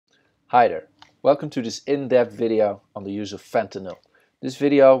Hi there, welcome to this in-depth video on the use of fentanyl. This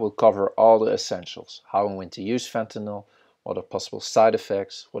video will cover all the essentials: how and when to use fentanyl, what are possible side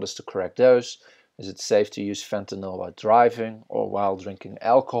effects, what is the correct dose, is it safe to use fentanyl while driving or while drinking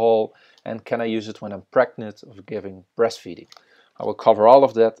alcohol, and can I use it when I'm pregnant or giving breastfeeding. I will cover all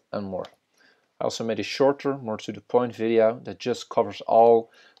of that and more. I also made a shorter, more to the point video that just covers all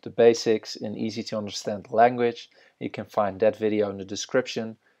the basics in easy to understand language. You can find that video in the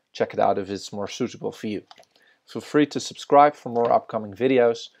description. Check it out if it's more suitable for you. Feel free to subscribe for more upcoming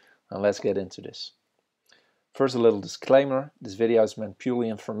videos, and let's get into this. First, a little disclaimer: this video is meant purely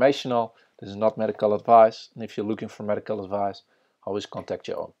informational. This is not medical advice, and if you're looking for medical advice, always contact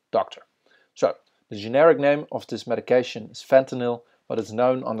your own doctor. So, the generic name of this medication is fentanyl, but it's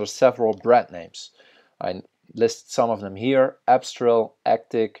known under several brand names. I list some of them here: Abstral,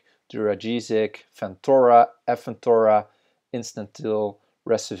 Actiq, Duragesic, Fentora, Effentora, Instanyl,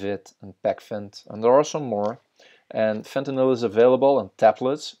 Recivit, and Pecfent, and there are some more. And fentanyl is available in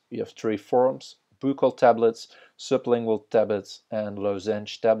tablets. You have three forms: buccal tablets, sublingual tablets, and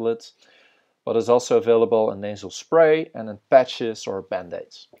lozenge tablets. But it's also available in nasal spray and in patches or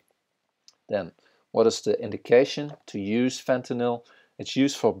band-aids. Then, what is the indication to use fentanyl? It's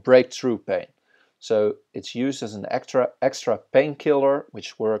used for breakthrough pain. So it's used as an extra painkiller,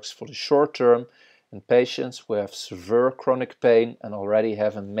 which works for the short term in patients who have severe chronic pain and already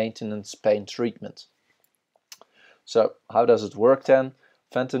have a maintenance pain treatment. So how does it work then?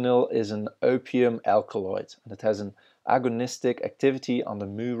 Fentanyl is an opium alkaloid, and it has an agonistic activity on the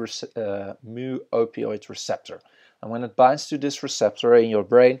mu opioid receptor. And when it binds to this receptor in your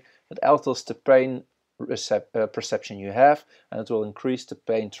brain, it alters the pain perception you have, and it will increase the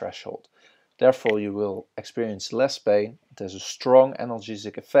pain threshold. Therefore, you will experience less pain. It has a strong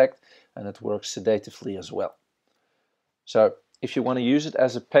analgesic effect, and it works sedatively as well. So, if you want to use it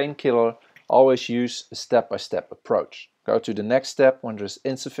as a painkiller, always use a step-by-step approach. Go to the next step when there is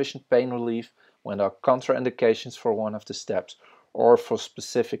insufficient pain relief, when there are contraindications for one of the steps, or for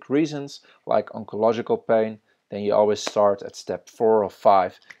specific reasons like oncological pain. Then you always start at step 4 or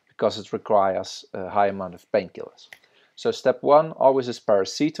 5 because it requires a high amount of painkillers. So step 1 always is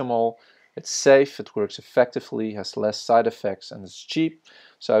paracetamol. It's safe, it works effectively, has less side effects, and it's cheap.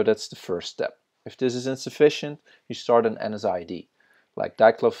 So that's the first step. If this is insufficient, you start an NSAID, like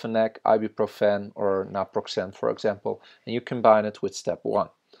diclofenac, ibuprofen, or naproxen, for example, and you combine it with step 1.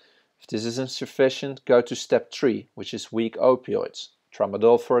 If this is insufficient, go to step 3, which is weak opioids,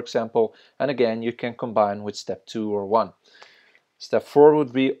 tramadol, for example, and again you can combine with step 2 or 1. Step 4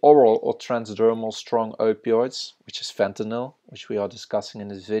 would be oral or transdermal strong opioids, which is fentanyl, which we are discussing in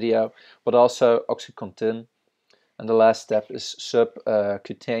this video, but also Oxycontin. And the last step is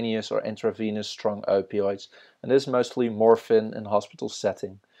subcutaneous or intravenous strong opioids, and this is mostly morphine in hospital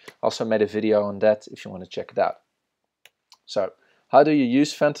setting. I also made a video on that if you want to check it out. So, how do you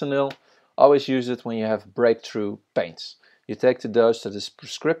use fentanyl? Always use it when you have breakthrough pains. You take the dose that is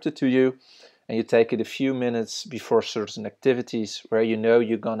prescribed to you, and you take it a few minutes before certain activities where you know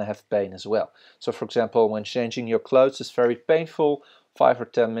you're going to have pain as well. So for example, when changing your clothes is very painful, 5 or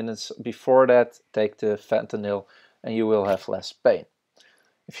 10 minutes before that, take the fentanyl and you will have less pain.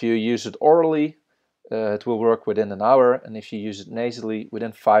 If you use it orally, it will work within an hour, and if you use it nasally,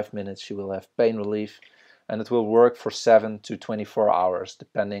 within 5 minutes you will have pain relief, and it will work for 7 to 24 hours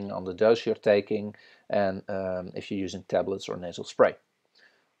depending on the dose you're taking and if you're using tablets or nasal spray.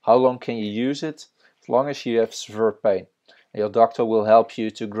 How long can you use it? As long as you have severe pain. Your doctor will help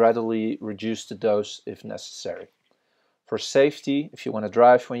you to gradually reduce the dose if necessary. For safety, if you want to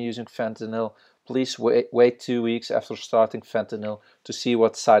drive when using fentanyl, please wait 2 weeks after starting fentanyl to see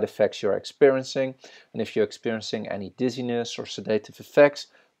what side effects you're experiencing. And if you're experiencing any dizziness or sedative effects,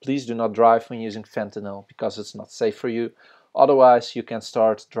 please do not drive when using fentanyl because it's not safe for you. Otherwise, you can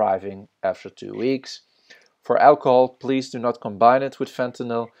start driving after 2 weeks. For alcohol, please do not combine it with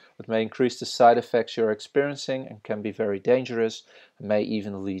fentanyl. It may increase the side effects you're experiencing and can be very dangerous, and may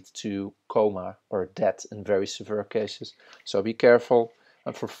even lead to coma or death in very severe cases. So be careful.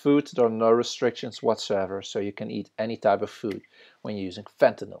 And for food, there are no restrictions whatsoever, so you can eat any type of food when using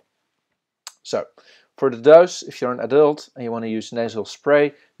fentanyl. So, for the dose, if you're an adult and you want to use nasal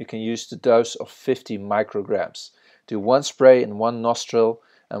spray, you can use the dose of 50 micrograms. Do one spray in one nostril.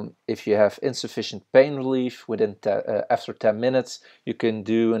 If you have insufficient pain relief after 10 minutes, you can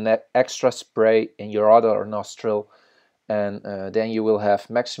do an extra spray in your other nostril, and then you will have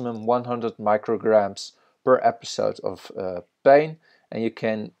maximum 100 micrograms per episode of pain, and you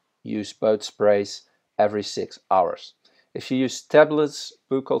can use both sprays every 6 hours. If you use tablets,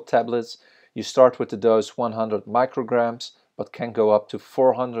 buccal tablets, you start with the dose 100 micrograms, but can go up to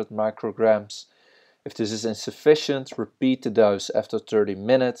 400 micrograms. If this is insufficient, repeat the dose after 30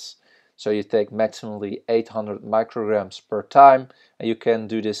 minutes. So you take maximally 800 micrograms per time, and you can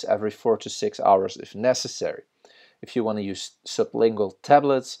do this every 4 to 6 hours if necessary. If you want to use sublingual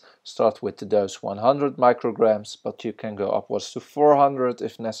tablets, start with the dose 100 micrograms, but you can go upwards to 400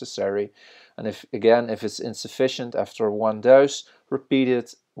 if necessary. And if it's insufficient after one dose, repeat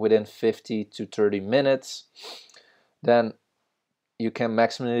it within 50 to 30 minutes. Then you can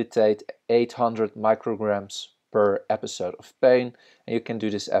maximally take 800 micrograms per episode of pain, and you can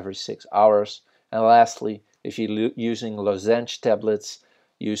do this every 6 hours. And lastly, if you're using lozenge tablets,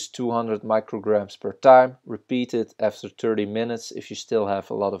 use 200 micrograms per time, repeat it after 30 minutes if you still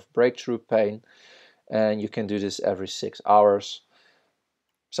have a lot of breakthrough pain, and you can do this every 6 hours.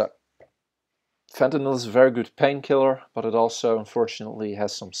 So, fentanyl is a very good painkiller, but it also unfortunately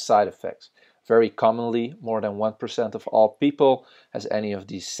has some side effects. Very commonly, more than 1% of all people has any of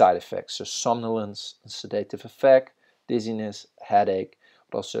these side effects. So somnolence, sedative effect, dizziness, headache,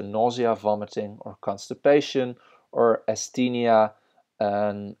 but also nausea, vomiting, or constipation, or asthenia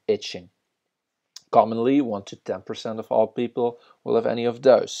and itching. Commonly, 1 to 10% of all people will have any of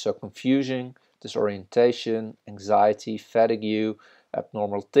those. So confusion, disorientation, anxiety, fatigue,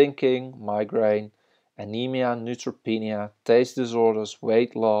 abnormal thinking, migraine, anemia, neutropenia, taste disorders,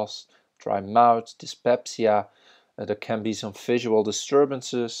 weight loss, dry mouth, dyspepsia. There can be some visual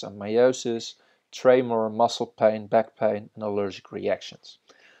disturbances and meiosis, tremor, muscle pain, back pain, and allergic reactions.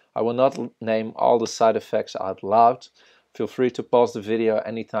 I will not name all the side effects out loud. Feel free to pause the video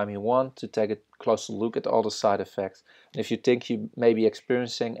anytime you want to take a closer look at all the side effects. And if you think you may be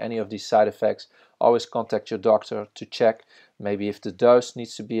experiencing any of these side effects, always contact your doctor to check maybe if the dose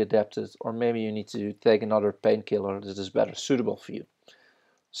needs to be adapted, or maybe you need to take another painkiller that is better suitable for you.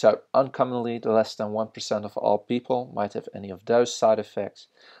 So uncommonly, less than 1% of all people might have any of those side effects.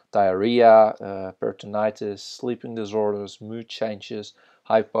 Diarrhea, peritonitis, sleeping disorders, mood changes,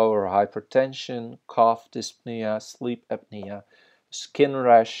 hypo or hypertension, cough, dyspnea, sleep apnea, skin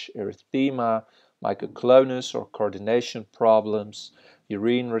rash, erythema, myoclonus or coordination problems,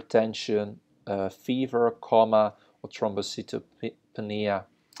 urine retention, fever, coma, or thrombocytopenia.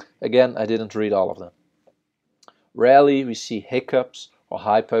 Again, I didn't read all of them. Rarely we see hiccups or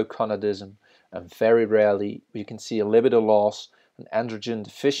hypogonadism, and very rarely we can see a libido loss, an androgen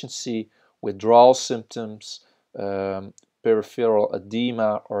deficiency, withdrawal symptoms, peripheral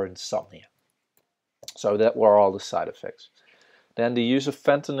edema, or insomnia. So that were all the side effects. Then the use of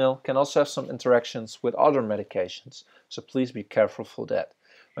fentanyl can also have some interactions with other medications, so please be careful for that.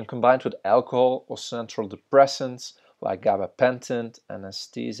 When combined with alcohol or central depressants like gabapentin,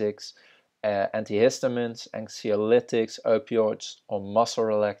 anesthesics, antihistamines, anxiolytics, opioids, or muscle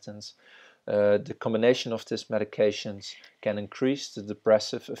relaxants, the combination of these medications can increase the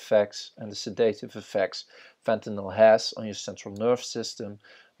depressive effects and the sedative effects fentanyl has on your central nervous system,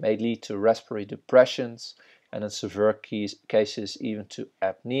 may lead to respiratory depressions, and in severe cases even to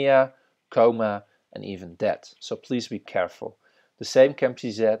apnea, coma, and even death. So please be careful. The same can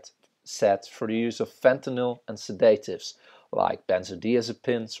be said for the use of fentanyl and sedatives like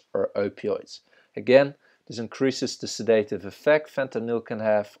benzodiazepines or opioids. Again, this increases the sedative effect fentanyl can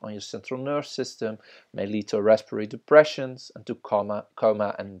have on your central nervous system, may lead to respiratory depressions and to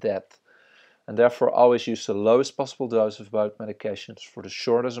coma and death. And therefore always use the lowest possible dose of both medications for the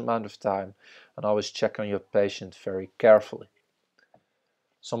shortest amount of time, and always check on your patient very carefully.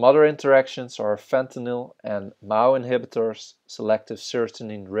 Some other interactions are fentanyl and MAO inhibitors, selective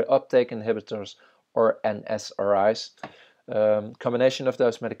serotonin reuptake inhibitors, or NSRIs. Combination of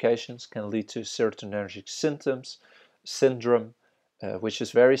those medications can lead to serotonergic syndrome, which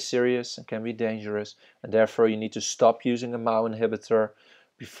is very serious and can be dangerous, and therefore you need to stop using a MAO inhibitor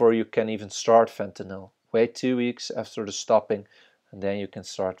before you can even start fentanyl. Wait 2 weeks after the stopping, and then you can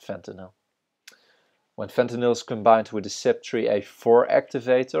start fentanyl. When fentanyl is combined with a CYP3A4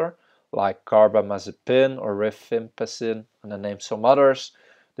 activator, like carbamazepine or rifampicin, and I name some others,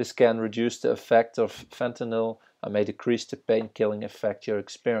 this can reduce the effect of fentanyl and may decrease the pain-killing effect you're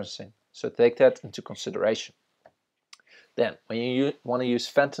experiencing. So take that into consideration. Then, when you want to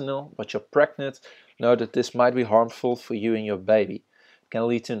use fentanyl but you're pregnant, know that this might be harmful for you and your baby. It can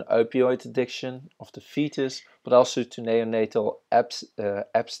lead to an opioid addiction of the fetus, but also to neonatal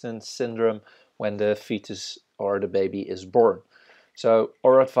abstinence syndrome when the fetus or the baby is born. So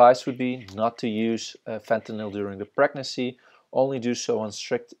our advice would be not to use fentanyl during the pregnancy, only do so on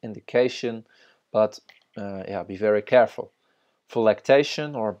strict indication, but be very careful. For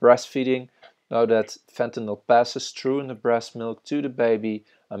lactation or breastfeeding, know that fentanyl passes through in the breast milk to the baby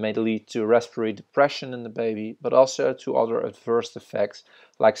and may lead to respiratory depression in the baby, but also to other adverse effects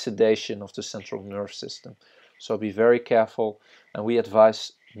like sedation of the central nervous system. So be very careful, and we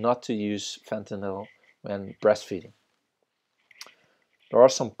advise not to use fentanyl when breastfeeding. There are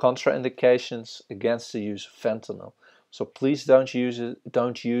some contraindications against the use of fentanyl. So please don't use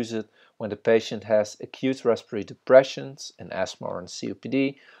it when the patient has acute respiratory depressions in asthma or in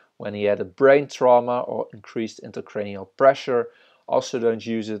COPD, when he had a brain trauma or increased intracranial pressure. Also don't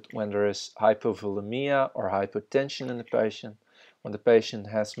use it when there is hypovolemia or hypotension in the patient, when the patient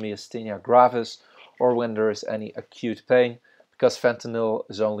has myasthenia gravis, or when there is any acute pain, because fentanyl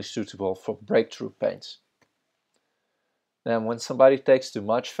is only suitable for breakthrough pains. Then when somebody takes too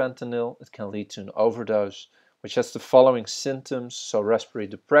much fentanyl, it can lead to an overdose, which has the following symptoms. So respiratory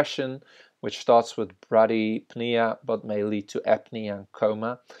depression, which starts with bradypnea but may lead to apnea and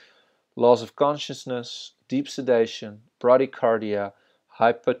coma, loss of consciousness, deep sedation, bradycardia,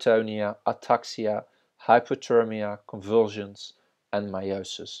 hypotonia, ataxia, hypothermia, convulsions, and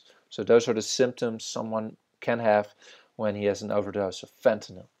meiosis. So those are the symptoms someone can have when he has an overdose of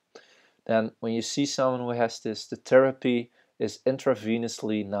fentanyl. Then when you see someone who has this, the therapy is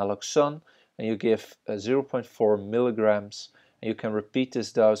intravenously naloxone, and you give 0.4 milligrams, and you can repeat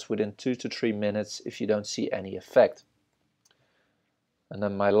this dose within 2 to 3 minutes if you don't see any effect. And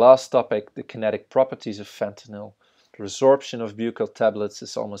then my last topic, the kinetic properties of fentanyl. The resorption of buccal tablets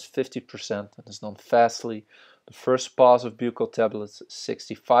is almost 50% and is done fastly. The first pass of buccal tablets is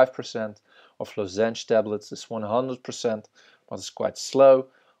 65%, of lozenge tablets is 100%, but it's quite slow.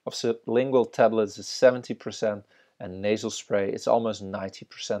 Of sublingual tablets is 70%, and nasal spray is almost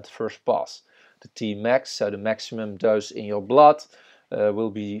 90% first pass. The Tmax, so the maximum dose in your blood, will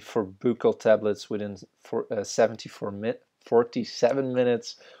be for buccal tablets within 47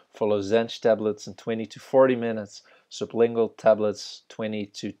 minutes, for lozenge tablets in 20 to 40 minutes, sublingual tablets 20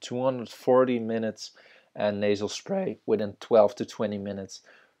 to 240 minutes, and nasal spray within 12 to 20 minutes,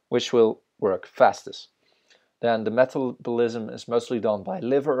 which will work fastest. Then the metabolism is mostly done by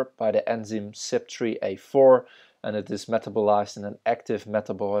liver, by the enzyme CYP3A4, and it is metabolized in an active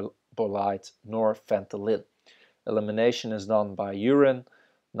metabolite norphentyline. Elimination is done by urine,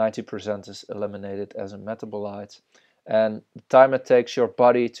 90% is eliminated as a metabolite. And the time it takes your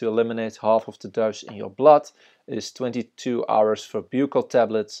body to eliminate half of the dose in your blood is 22 hours for buccal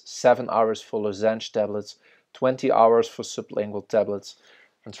tablets, 7 hours for lozenge tablets, 20 hours for sublingual tablets,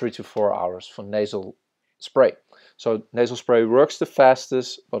 and 3 to 4 hours for nasal spray. So nasal spray works the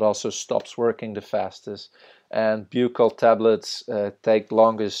fastest, but also stops working the fastest. And buccal tablets take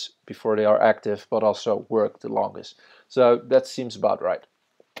longest before they are active, but also work the longest. So that seems about right.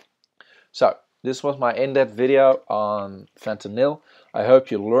 So this was my in-depth video on fentanyl. I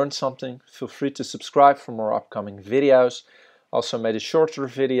hope you learned something. Feel free to subscribe for more upcoming videos. Also made a shorter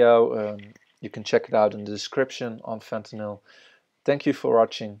video. You can check it out in the description on fentanyl. Thank you for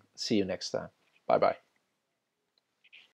watching. See you next time. Bye bye.